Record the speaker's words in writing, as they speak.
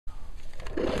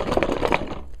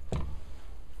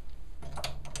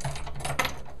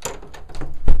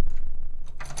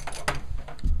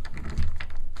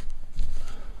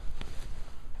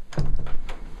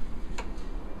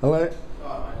Hello?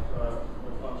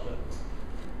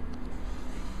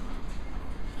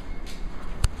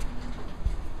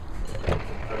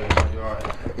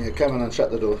 Yeah, come in and shut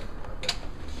the door.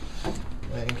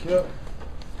 Thank you.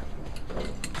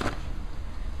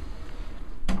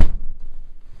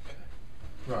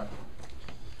 Right.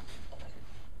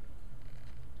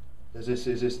 Is this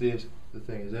the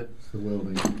thing, is it? It's the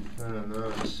welding. Oh,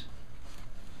 nice.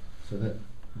 So that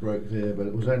broke there, but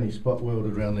it was only spot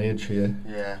welded around the edge here.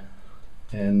 Yeah.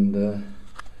 And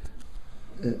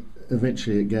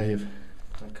eventually it gave.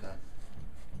 Okay.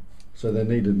 So they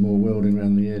needed more welding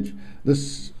around the edge.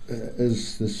 This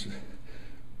is this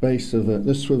base of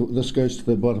this goes to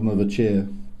the bottom of a chair.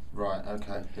 Right.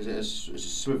 Okay. Is it it's a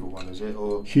swivel one? Is it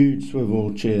or huge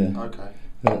swivel chair? Okay.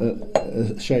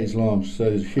 A chaise lounge. So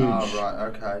there's huge. Oh right.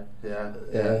 Okay. Yeah.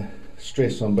 Yeah.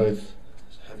 Stress on both.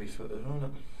 It's heavy footed, isn't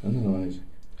it? I don't know. Amazing.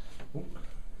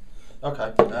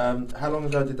 Okay. How long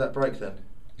ago did that break then?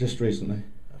 Just recently.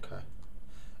 Okay.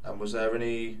 And was there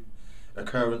any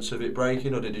occurrence of it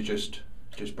breaking, or did it just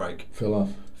break? Fell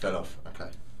off. Fell off. Okay.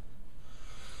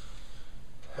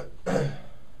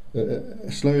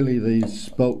 Slowly these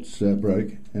bolts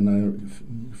broke, and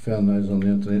I found those on the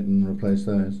internet and replaced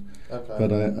those. Okay.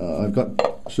 But I've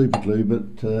got super glue,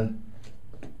 but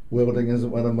welding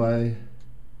isn't one of my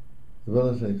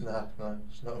abilities. No,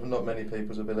 it's not many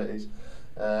people's abilities.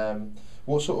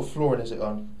 What sort of flooring is it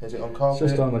on? Is it on carpet?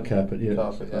 It's just on a carpet, yeah.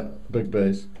 Carpet, yeah. Big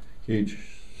base, huge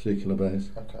circular base.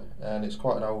 Okay, and it's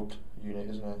quite an old unit,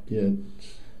 isn't it? Yeah,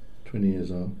 it's 20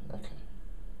 years old. Okay.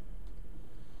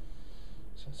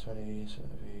 So 20, so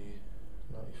that'd be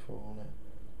 94, wouldn't it?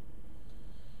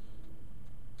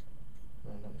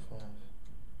 No, 95.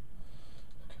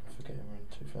 Okay, I'm forgetting we're in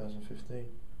 2015.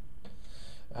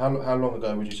 How long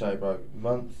ago would you say it broke?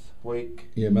 Month? Week?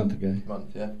 Yeah, a month ago.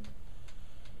 Month, yeah.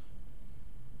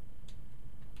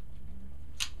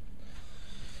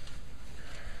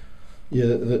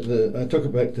 Yeah, I took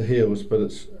it back to Heels, but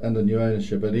it's under new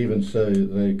ownership. But even so,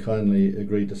 they kindly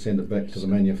agreed to send it back to the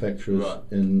manufacturers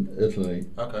in Italy.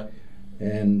 Okay.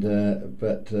 And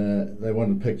but they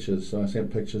wanted pictures, so I sent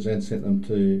pictures and sent them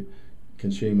to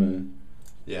consumer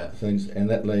things. And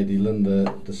that lady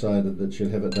Linda decided that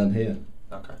she'd have it done here.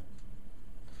 Okay.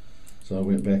 So I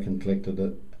went back and collected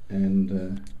it,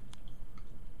 and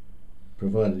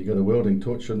provided you got a welding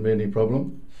torch, shouldn't be any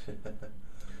problem.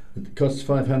 It costs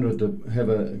 $500 to have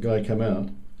a guy come out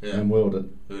and weld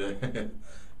it.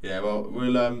 Yeah, well,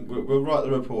 we'll write the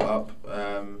report up.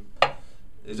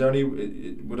 Is there any?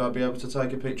 Would I be able to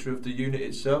take a picture of the unit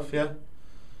itself? Yeah.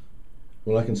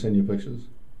 Well, I can send you pictures.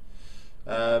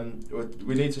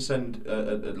 We need to send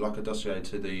like a dossier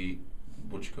to the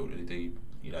what do you call it?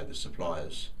 The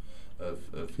suppliers of.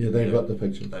 Yeah, they've got the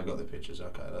pictures. They've got the pictures.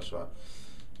 Okay, that's right.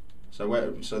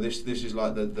 So this is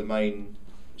like the main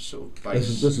sort of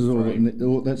base. This is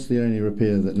all. That's the only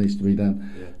repair that needs to be done.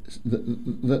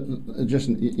 Yeah. Just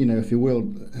if you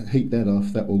heat that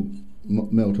off, that will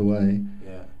melt away.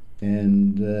 Yeah.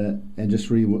 And just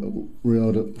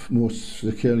re-weld it more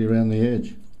securely around the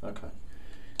edge. Okay.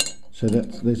 So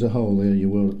there's a hole there. You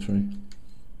weld it through.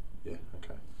 Yeah.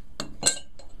 Okay.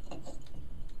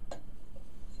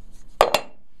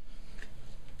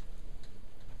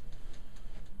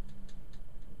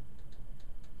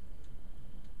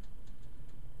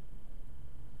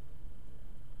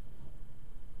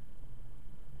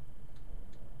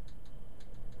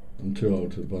 I'm too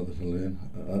old to bother to learn.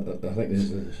 I think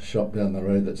there's a shop down the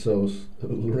road that sells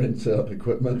rents out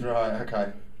equipment. Right.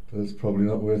 Okay. But it's probably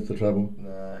not worth the trouble.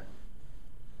 No.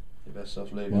 You're best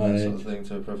off leaving that sort of thing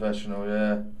to a professional.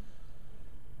 Yeah.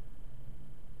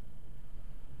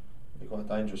 You're quite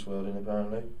dangerous welding,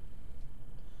 apparently.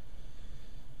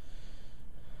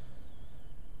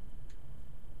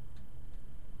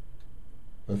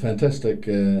 A fantastic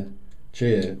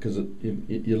chair, because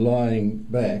you're lying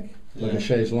back like a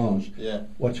chaise lounge,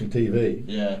 watching TV.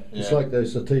 Yeah. It's like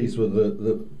those settees with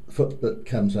the foot that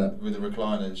comes up. With the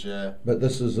recliners, yeah. But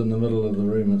this is in the middle of the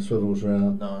room. It swivels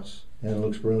round. Nice. And it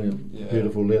looks brilliant. Yeah.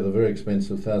 Beautiful leather, very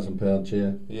expensive, £1,000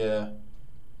 chair. Yeah.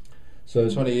 So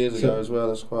 20 years ago as well.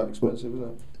 That's quite expensive,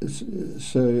 isn't it?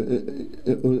 So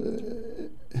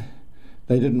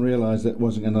they didn't realise that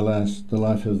wasn't going to last the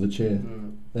life of the chair.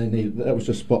 Mm. That was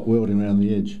just spot welding around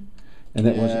the edge, and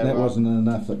that wasn't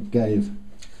enough. That gave.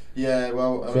 Yeah,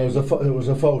 well, I mean, it was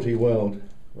a faulty weld.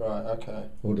 Right. Okay.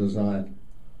 Or design.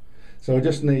 So I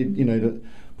just need to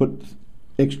put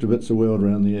extra bits of weld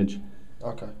around the edge.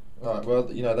 Okay. All right.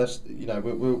 Well, you know, that's, you know,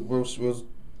 we'll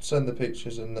send the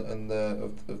pictures and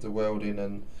the of the welding,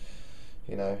 and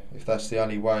you know, if that's the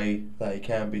only way that it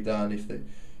can be done, if the,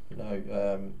 you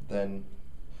know, then.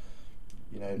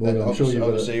 You know, well,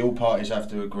 obviously all parties have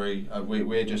to agree.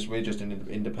 We're just an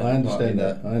independent. I understand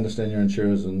party that. I understand your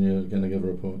insurers and you're going to give a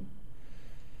report.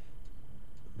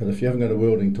 But if you haven't got a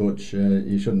welding torch,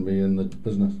 you shouldn't be in the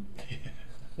business.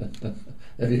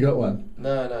 Have you got one?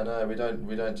 No.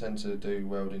 We don't tend to do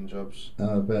welding jobs.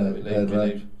 Oh,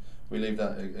 we leave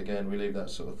that again. We leave that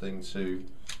sort of thing to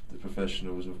the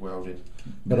professionals of welding.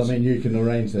 But I mean, you can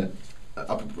arrange that.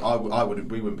 I wouldn't.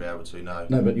 We wouldn't be able to. No.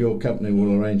 No, but your company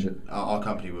will arrange it. Our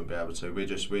company wouldn't be able to. We're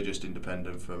just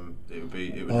independent from. It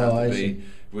would Oh, have to I be.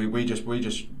 We just.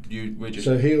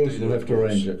 So Heels will have to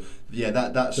arrange it. Yeah,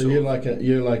 that's. So you're like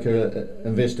a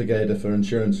investigator for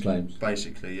insurance claims.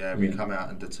 Basically, yeah. We come out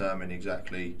and determine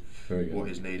exactly what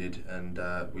is needed, and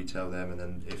we tell them, and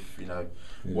then if you know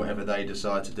whatever they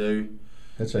decide to do,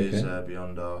 that's okay. Is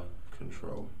beyond our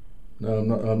control. No,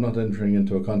 I'm not entering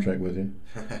into a contract with you.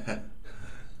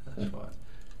 That's fine.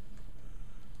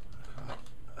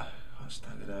 I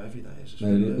staggered out every day. No,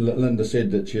 Linda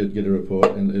said that she'd get a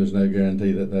report, and there was no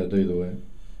guarantee that they'll do the work.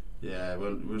 Yeah,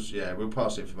 we'll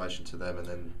pass the information to them, and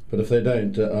then. But if they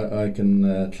don't, I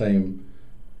can claim,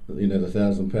 you know, the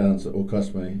 £1,000 that will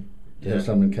cost me to have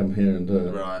someone come here and do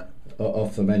it. Right.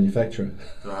 Off the manufacturer.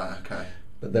 Right. Okay.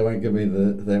 But they won't give me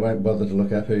they won't bother to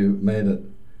look up who made it.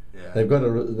 Yeah. They've got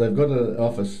an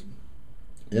office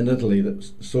in Italy that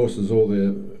sources all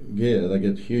their gear. They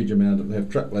get a huge amount they have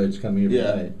truckloads coming every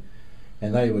day,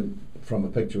 and they would, from a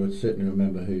picture, would certainly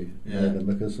remember who made them,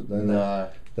 because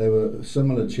they were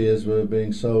similar chairs were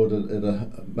being sold at a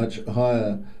much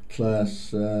higher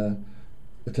class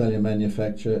Italian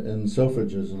manufacturer in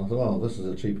Selfridges, and I thought, oh, this is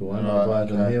a cheaper one. I'll buy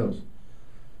it in Heels.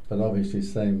 But obviously,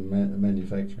 same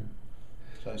manufacturer.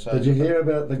 So did you hear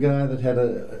about the guy that had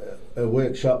a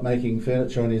workshop making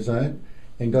furniture on his own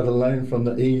and got a loan from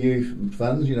the EU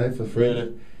funds, you know, for free?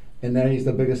 Really? And now he's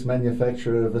the biggest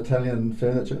manufacturer of Italian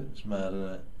furniture. It's mad, isn't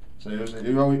it? So you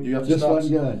have to just start.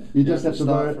 One guy. You just have to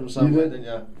start from somewhere, didn't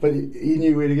you? But he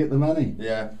knew where to get the money.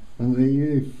 Yeah. And the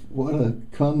EU, what a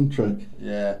con trick.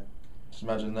 Yeah. Just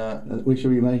imagine that. We should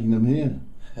be making them here.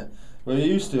 Well, you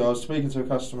used to. I was speaking to a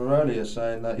customer earlier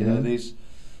saying that know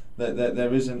that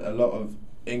there isn't a lot of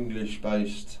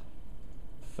English-based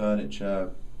furniture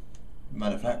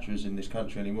manufacturers in this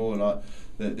country anymore. Like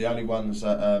the only ones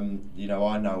that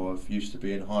I know of used to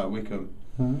be in High Wycombe,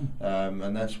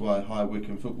 and that's why High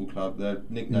Wycombe Football Club, the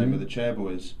nickname of the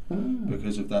Chairboys,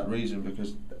 because of that reason.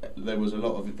 Because there was a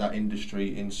lot of that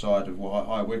industry inside of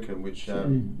High Wycombe, which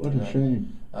what a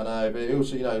shame. I know, but it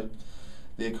also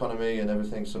the economy and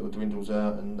everything sort of dwindles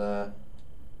out, and that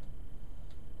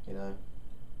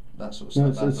sort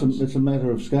of stuff. It's a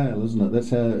matter of scale, isn't it? That's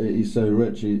how he's so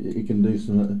rich. He can do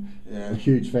a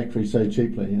huge factory so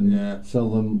cheaply and sell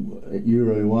them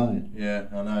euro wide. Yeah,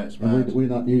 I know, it's mad. And we're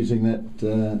not using that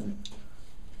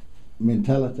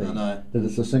mentality. I know that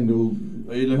it's a single.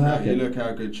 Well, you look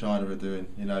how good China are doing.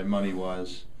 Money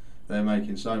wise, they're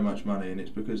making so much money, and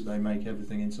it's because they make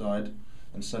everything inside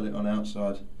and sell it on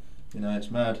outside.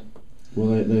 It's mad.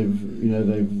 Well,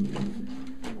 they've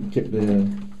kept their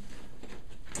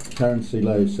currency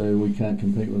low, so we can't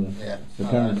compete with them. Yeah.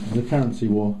 The currency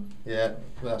war. Yeah,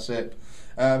 that's it.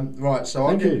 Right, so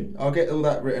I'll get all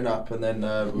that written up, and then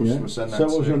we'll send that. So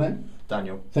what was your name?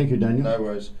 Daniel. Thank you, Daniel. No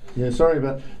worries. Yeah, sorry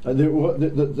about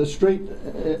the street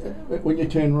when you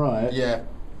turn right. Yeah.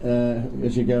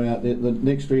 As you go out, the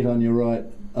next street on your right,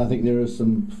 I think there are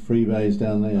some free bays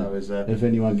down there. Oh, is there? If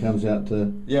anyone comes out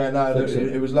to. Yeah, no,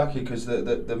 it was lucky because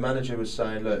the manager was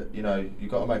saying, look, you've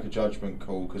got to make a judgment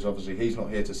call, because obviously he's not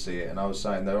here to see it, and I was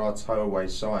saying there are towaway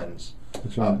signs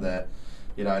up there,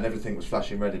 and everything was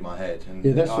flashing red in my head. And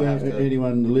yeah, that's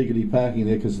anyone legally parking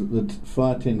there, because the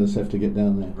fire tenders have to get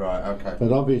down there. Right, okay.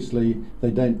 But obviously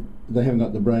they haven't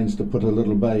got the brains to put a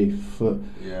little bay for.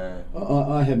 Yeah.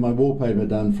 I had my wallpaper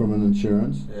done from an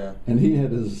insurance. Yeah. And he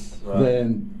had his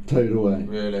van towed away.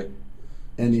 Really.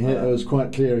 And it was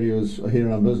quite clear he was here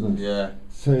on business. Yeah.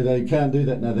 So they can't do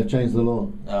that now. They've changed the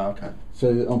law. Oh, okay.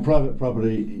 So on private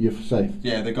property, you're safe.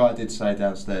 Yeah, the guy did say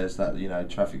downstairs that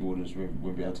traffic wardens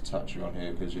wouldn't be able to touch you on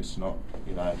here, because it's not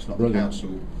it's not the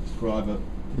council, it's private.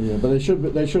 Yeah, but they should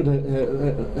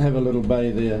have a little bay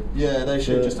there. Yeah, they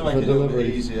should, just to make it a little bit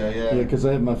easier. Yeah. Yeah, because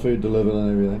they have my food delivered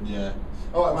and everything. Yeah.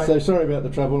 All right, mate. So sorry about the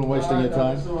trouble and wasting your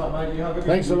time. That's all right, mate. You have a good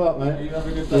Thanks a lot, mate. You have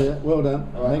a good day. Yeah, well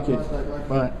done. All right, Thank you. Nice day,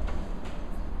 bye.